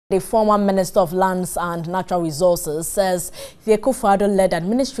The former Minister of Lands and Natural Resources says the Akufo-Addo-led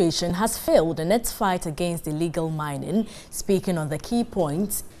administration has failed in its fight against illegal mining. Speaking on the key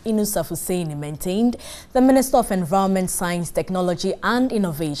points, Inusah Fuseini maintained the Minister of Environment, Science, Technology and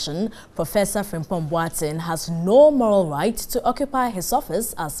Innovation, Professor Frimpong Boateng, has no moral right to occupy his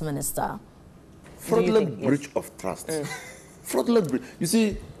office as minister. Fraudulent breach of trust. Fraudulent breach. You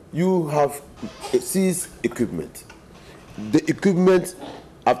see, you have seized equipment. The equipment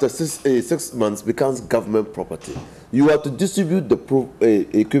after 6 months becomes government property. You have to distribute the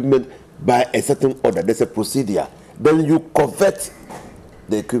equipment by a certain order. There's a procedure. Then you covet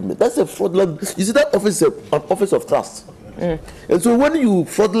the equipment. That's a fraudulent. You see, that office is an office of trust. And so when you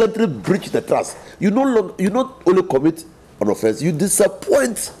fraudulently breach the trust, you not only commit an offense, you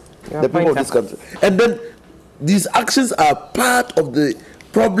disappoint the people of this country. And then these actions are part of the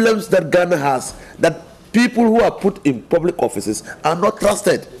problems that Ghana has, that people who are put in public offices are not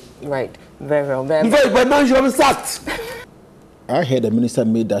trusted. Right. Very well. In fact, by now you have been sacked. I heard the minister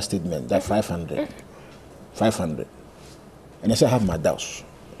made that statement, that 500. And I said, I have my doubts.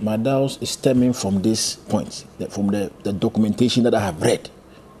 My doubts is stemming from this point, from the documentation that I have read.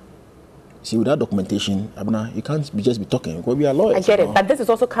 See, without documentation, Abna, you can't just be talking, because we are lawyers. I get it, but this is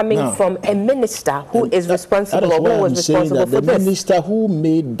also coming from a minister who is responsible, or who was responsible for this. The minister who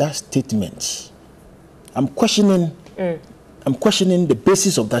made that statement, I'm questioning the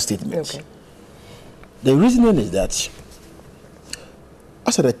basis of that statement. Okay. The reasoning is that,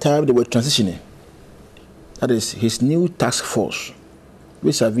 as at the time they were transitioning, that is his new task force,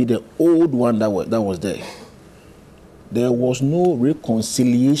 vis-a-vis the old one that was there was no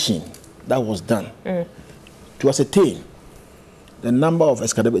reconciliation that was done to ascertain the number of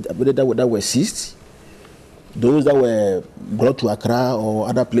excavations that were seized, those that were brought to Accra or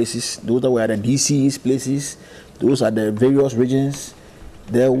other places, those that were at the DC's places, those at the various regions.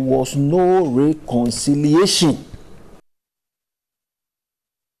 There was no reconciliation